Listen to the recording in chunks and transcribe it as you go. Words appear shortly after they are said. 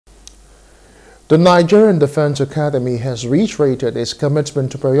The Nigerian Defence Academy has reiterated its commitment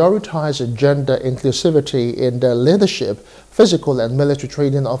to prioritize gender inclusivity in the leadership, physical and military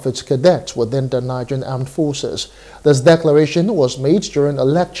training of its cadets within the Nigerian Armed Forces. This declaration was made during a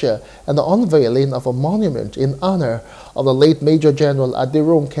lecture and the unveiling of a monument in honor of the late Major General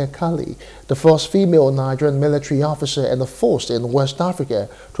Aderonke Kale, the first female Nigerian military officer and the first in West Africa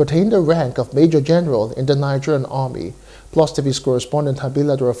to attain the rank of Major General in the Nigerian Army. Plus TV's correspondent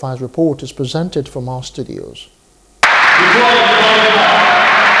Habila Dorafai's report is presented from our studios.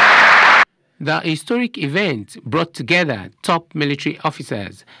 The historic event brought together top military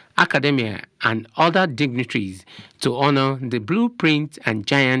officers, academia, and other dignitaries to honor the blueprint and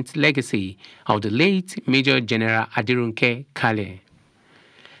giant legacy of the late Major General Aderonke Kale.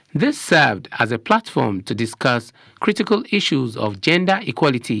 This served as a platform to discuss critical issues of gender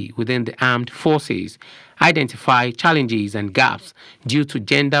equality within the armed forces, identify challenges and gaps due to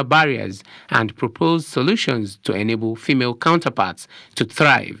gender barriers, and propose solutions to enable female counterparts to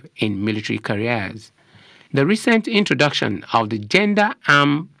thrive in military careers. The recent introduction of the Gender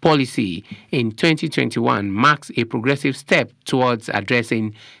Arm policy in 2021 marks a progressive step towards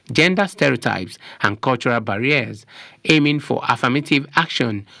addressing gender stereotypes and cultural barriers, aiming for affirmative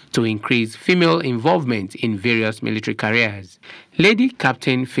action to increase female involvement in various military careers. Lady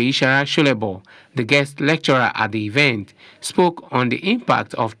Captain Feishara Sholebo, the guest lecturer at the event, spoke on the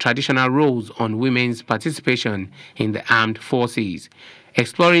impact of traditional roles on women's participation in the armed forces,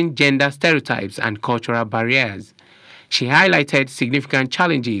 exploring gender stereotypes and cultural barriers. She highlighted significant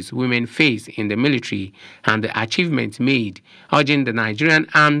challenges women face in the military and the achievements made, urging the Nigerian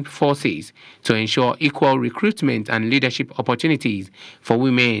Armed Forces to ensure equal recruitment and leadership opportunities for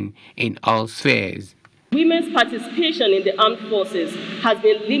women in all spheres. Women's participation in the armed forces has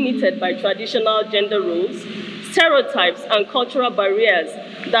been limited by traditional gender roles, stereotypes, and cultural barriers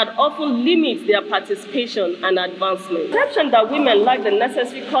that often limit their participation and advancement. The perception that women lack the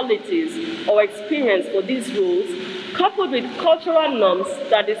necessary qualities or experience for these roles, coupled with cultural norms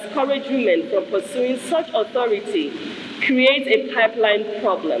that discourage women from pursuing such authority, creates a pipeline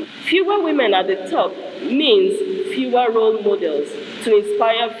problem. Fewer women at the top means fewer role models to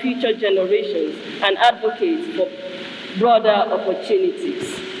inspire future generations and advocate for broader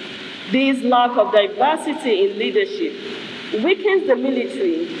opportunities. This lack of diversity in leadership weakens the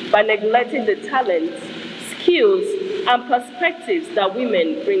military by neglecting the talents, skills, and perspectives that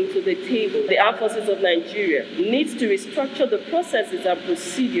women bring to the table. The Armed Forces of Nigeria needs to restructure the processes and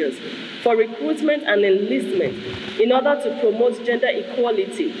procedures for recruitment and enlistment in order to promote gender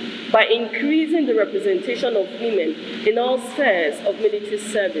equality by increasing the representation of women in all spheres of military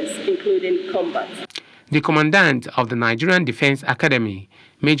service, including combat. The commandant of the Nigerian Defence Academy,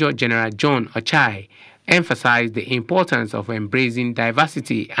 Major General John Ochai, emphasized the importance of embracing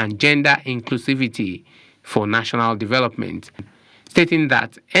diversity and gender inclusivity for national development, stating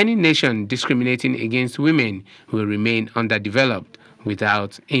that any nation discriminating against women will remain underdeveloped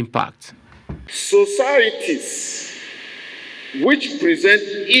without impact. Societies which present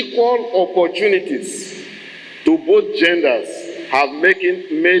equal opportunities to both genders have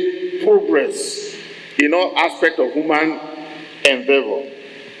made progress in all aspects of human endeavor.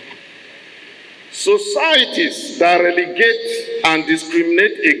 Societies that relegate and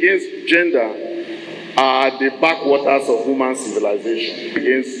discriminate against gender are the backwaters of human civilization.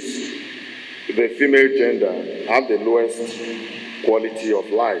 Against the female gender have the lowest quality of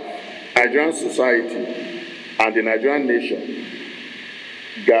life. Nigerian society and the Nigerian nation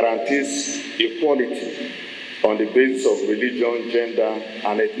guarantees equality on the basis of religion, gender,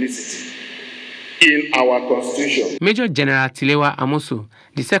 and ethnicity in our constitution. Major General Tilewa Amosu,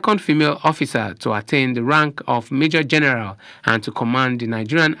 the second female officer to attain the rank of Major General and to command the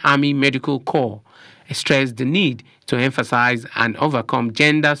Nigerian Army Medical Corps, stressed the need to emphasize and overcome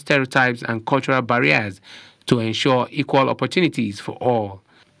gender stereotypes and cultural barriers to ensure equal opportunities for all.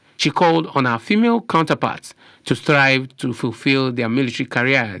 She called on our female counterparts to strive to fulfill their military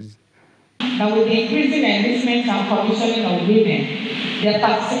careers. That with the increasing enlistment and commissioning of women, their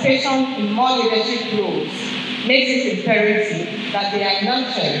participation in more leadership roles makes it imperative that they are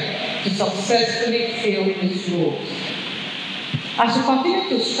nurtured to successfully fill these roles. As we continue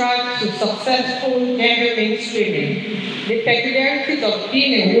to strive to successful gender mainstreaming, the peculiarities of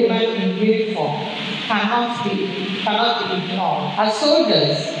being a woman in uniform cannot be ignored. As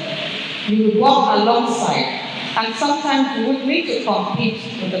soldiers, you would work alongside, and sometimes you would need to compete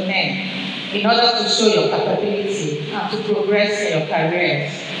with the men in order to show your capability and to progress in your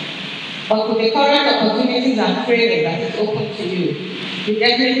careers. But with the current opportunities and training that is open to you, you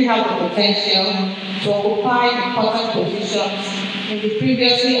definitely have the potential to occupy important positions in the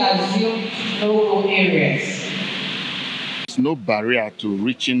previously assumed no-go areas. There's no barrier to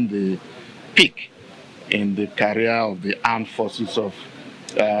reaching the peak in the career of the armed forces of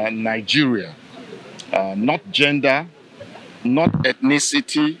Nigeria. Not gender, not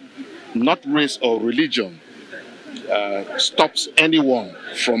ethnicity, not race or religion stops anyone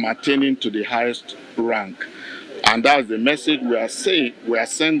from attaining to the highest rank. And that's the message we are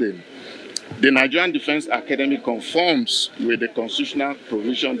sending. The Nigerian Defence Academy conforms with the constitutional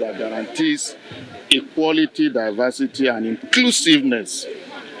provision that guarantees equality, diversity, and inclusiveness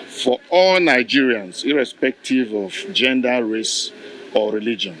for all Nigerians, irrespective of gender, race, or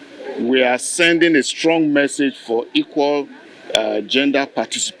religion. We are sending a strong message for equal gender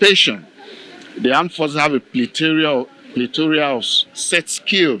participation. The armed forces have a plethora of set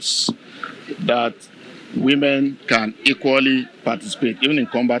skills that women can equally participate, even in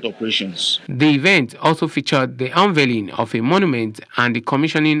combat operations. The event also featured the unveiling of a monument and the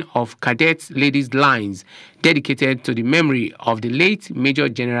commissioning of cadets ladies' lines dedicated to the memory of the late Major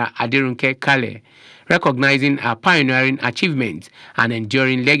General Aderonke Kale, recognizing her pioneering achievements and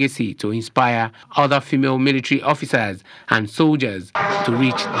enduring legacy to inspire other female military officers and soldiers to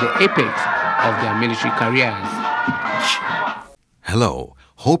reach the apex of their military careers. Hello,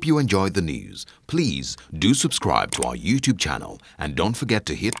 hope you enjoyed the news. Please do subscribe to our YouTube channel and don't forget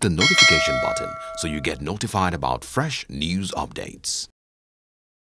to hit the notification button so you get notified about fresh news updates.